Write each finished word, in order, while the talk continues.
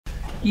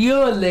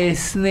You're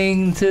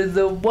listening to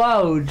The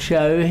Wild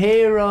Show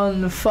here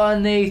on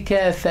Phonic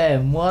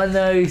FM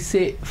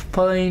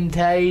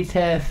 106.8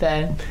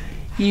 FM.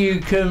 You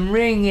can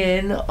ring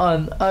in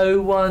on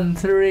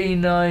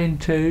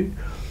 01392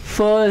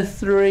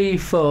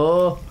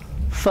 434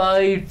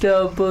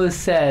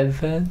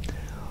 577,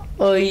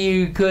 or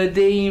you could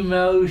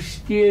email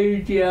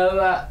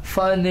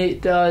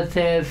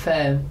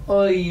studio@phonic.fm,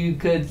 or you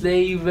could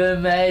leave a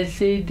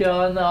message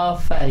on our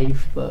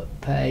Facebook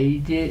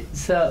page.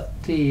 It's up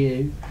to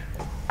you.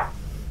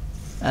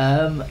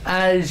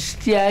 As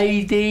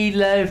JD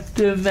left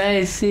a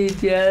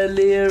message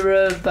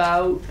earlier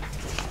about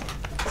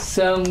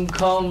some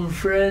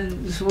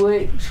conference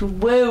which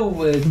Will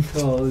was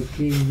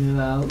talking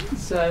about,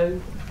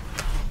 so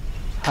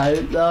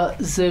hope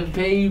lots of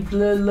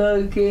people are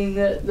looking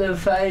at the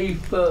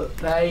Facebook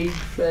page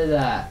for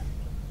that.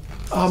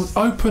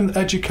 Open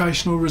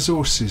educational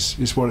resources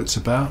is what it's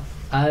about.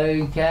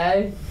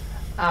 Okay,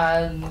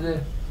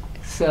 and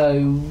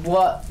so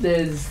what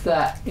does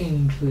that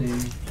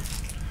include?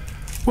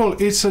 Well,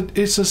 it's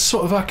a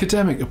sort of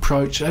academic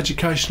approach,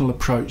 educational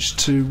approach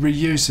to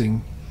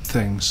reusing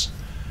things.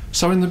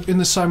 So in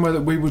the same way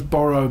that we would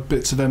borrow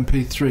bits of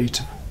MP3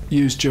 to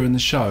use during the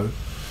show,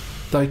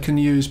 they can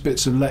use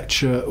bits of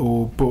lecture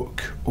or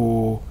book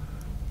or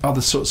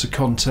other sorts of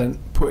content,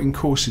 putting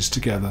courses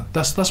together.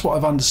 That's what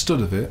I've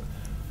understood of it.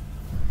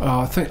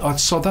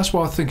 So that's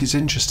why I think it's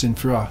interesting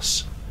for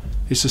us.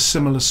 It's a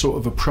similar sort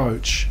of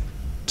approach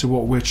to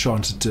what we're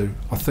trying to do,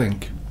 I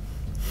think.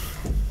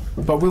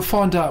 But we'll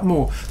find out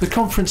more. The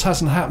conference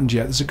hasn't happened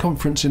yet. There's a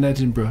conference in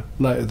Edinburgh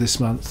later this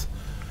month,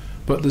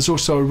 but there's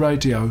also a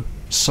radio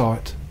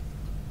site.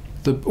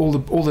 All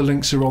the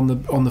links are on the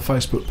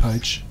Facebook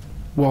page.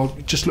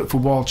 Just look for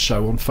Wild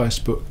Show on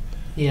Facebook.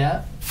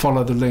 Yeah.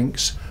 Follow the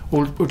links,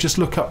 or just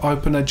look up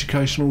Open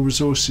Educational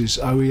Resources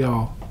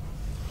 (OER).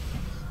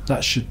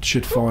 That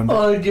should find it.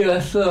 Or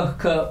just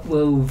look up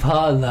Will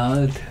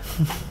Pollard.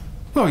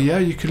 Well, yeah,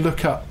 you can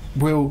look up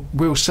Will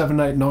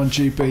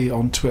 789GB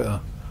on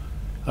Twitter,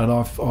 and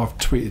I've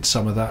tweeted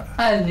some of that.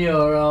 And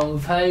you're on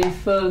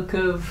Facebook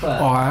as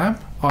well.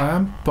 I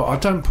am, but I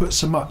don't put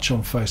so much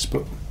on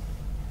Facebook.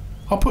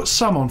 I'll put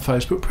some on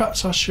Facebook.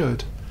 Perhaps I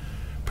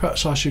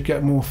should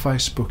get more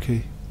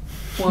Facebooky.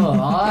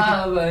 Well, I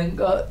haven't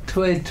got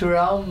Twitter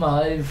on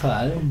my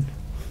phone.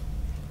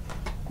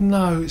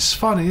 No, it's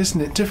funny,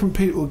 isn't it? Different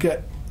people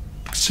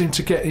seem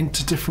to get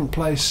into different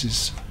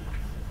places.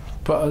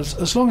 But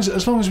as long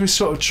as we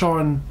sort of try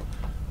and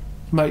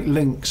make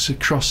links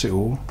across it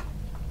all,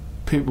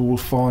 people will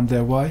find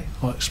their way,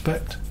 I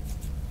expect.